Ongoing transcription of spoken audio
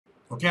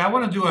Okay, I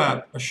want to do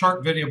a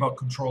short video about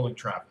controlling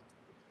traffic.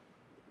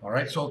 All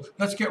right, so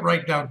let's get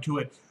right down to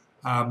it.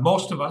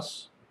 Most of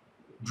us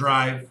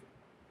drive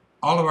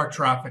all of our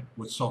traffic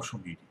with social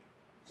media.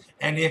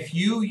 And if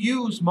you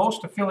use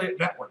most affiliate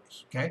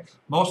networks, okay,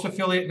 most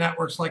affiliate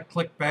networks like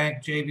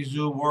ClickBank,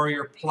 JVZoo,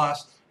 Warrior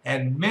Plus,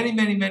 and many,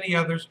 many, many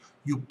others,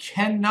 you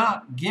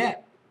cannot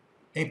get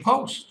a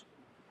post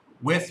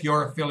with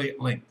your affiliate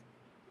link.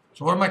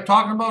 So what am I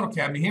talking about?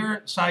 Okay, I'm here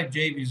inside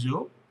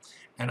JVZoo,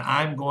 and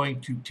I'm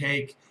going to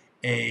take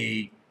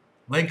a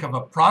link of a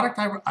product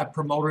I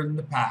promoted in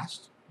the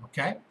past.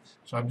 Okay,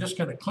 so I'm just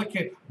going to click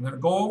it. I'm going to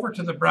go over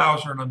to the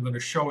browser and I'm going to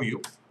show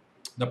you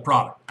the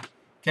product.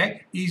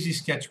 Okay, Easy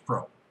Sketch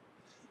Pro.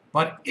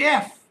 But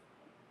if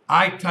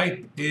I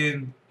type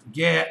in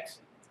get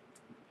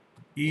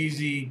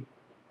Easy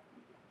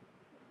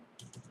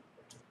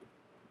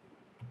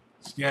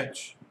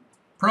Sketch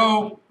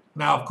Pro,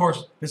 now of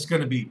course this is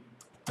going to be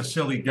a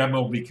silly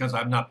demo because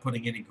I'm not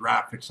putting any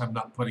graphics, I'm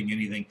not putting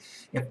anything.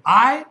 If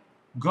I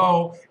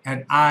go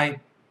and I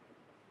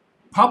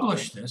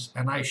publish this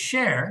and I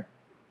share,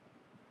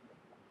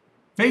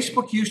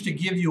 Facebook used to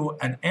give you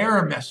an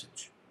error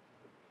message.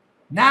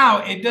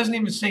 Now it doesn't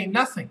even say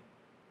nothing.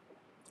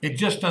 It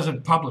just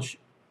doesn't publish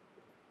it.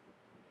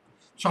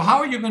 So how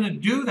are you going to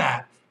do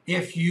that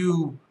if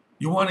you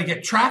want to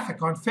get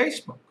traffic on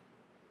Facebook?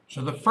 So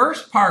the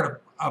first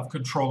part of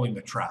controlling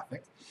the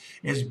traffic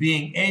is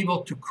being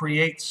able to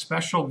create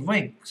special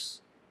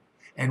links.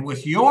 And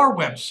with your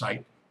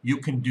website, you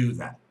can do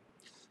that.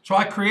 So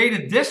I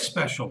created this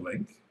special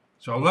link.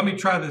 So let me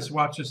try this.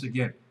 Watch this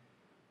again.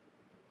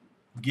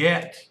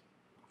 Get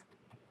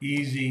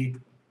Easy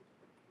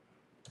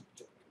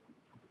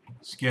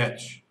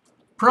Sketch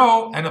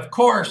Pro. And of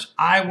course,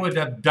 I would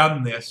have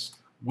done this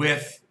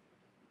with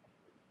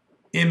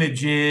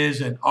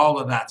images and all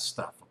of that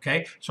stuff.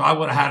 Okay, so I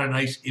would have had a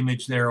nice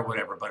image there or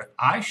whatever. But if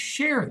I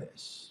share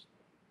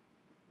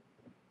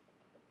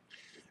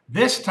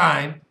this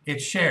time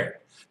it's shared.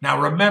 Now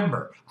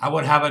remember, I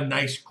would have a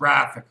nice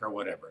graphic or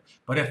whatever.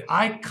 But if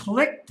I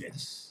click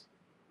this,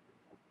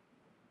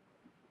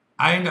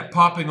 I end up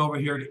popping over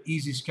here to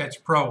Easy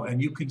Sketch Pro,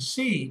 and you can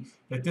see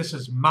that this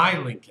is my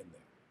link in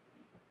there.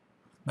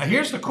 Now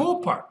here's the cool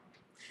part.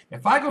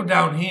 If I go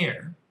down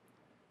here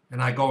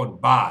and I go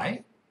and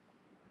buy,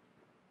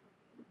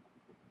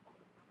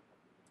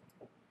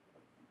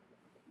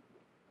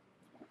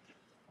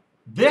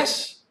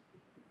 this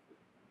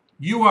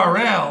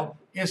URL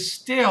is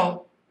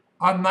still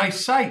on my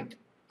site.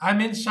 I'm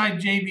inside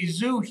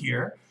JVZoo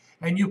here,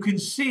 and you can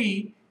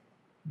see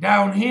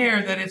down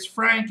here that it's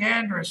Frank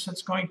Andrus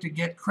that's going to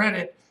get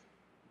credit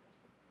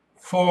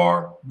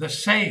for the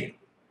sale.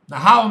 Now,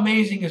 how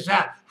amazing is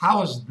that?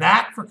 How is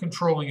that for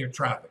controlling your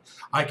traffic?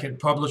 I can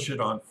publish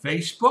it on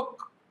Facebook,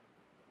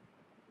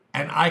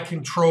 and I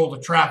control the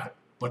traffic.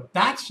 But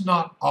that's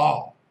not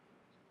all.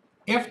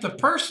 If the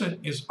person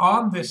is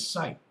on this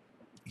site,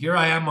 here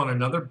I am on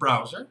another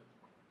browser,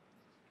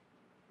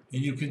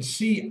 and you can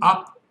see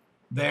up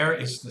there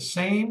is the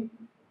same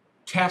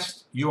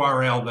test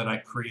URL that I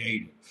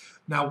created.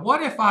 Now,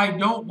 what if I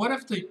don't? What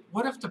if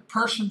the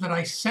person that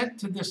I sent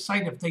to this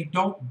site, if they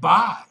don't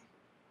buy?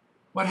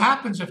 What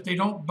happens if they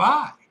don't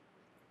buy?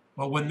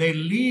 Well, when they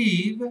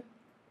leave,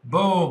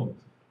 boom,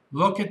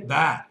 look at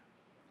that.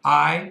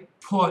 I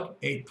put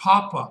a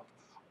pop-up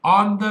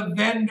on the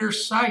vendor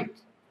site.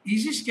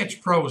 Easy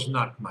Sketch Pro is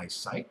not my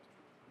site.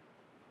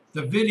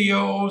 The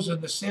videos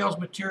and the sales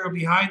material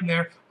behind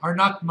there are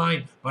not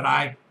mine, but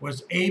I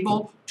was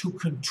able to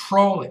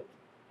control it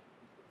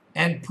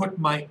and put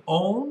my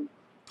own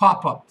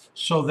pop-up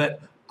so that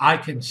I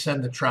can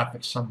send the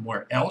traffic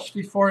somewhere else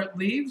before it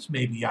leaves.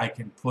 Maybe I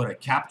can put a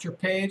capture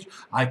page.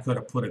 I could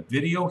have put a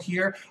video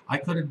here. I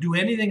could have do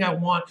anything I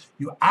want.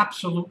 You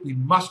absolutely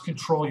must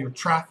control your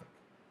traffic.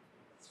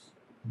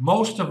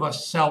 Most of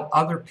us sell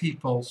other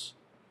people's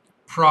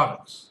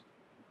products,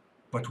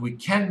 but we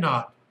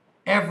cannot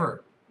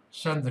ever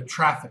send the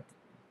traffic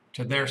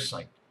to their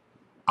site.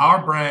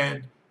 Our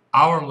brand,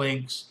 our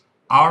links,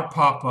 our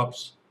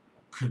pop-ups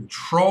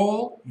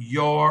control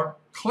your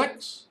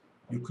clicks.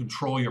 You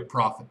control your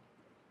profit.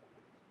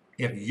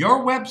 If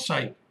your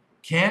website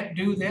can't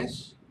do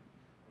this,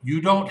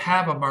 you don't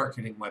have a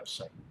marketing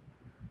website.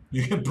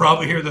 You can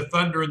probably hear the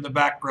thunder in the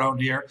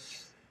background here,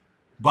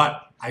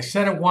 but I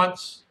said it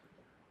once,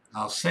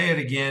 I'll say it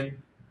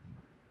again.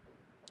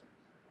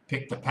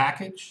 Pick the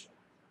package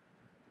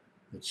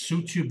that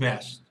suits you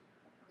best,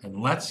 and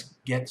let's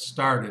get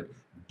started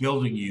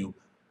building you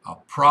a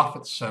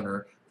profit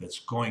center that's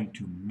going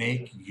to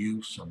make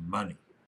you some money.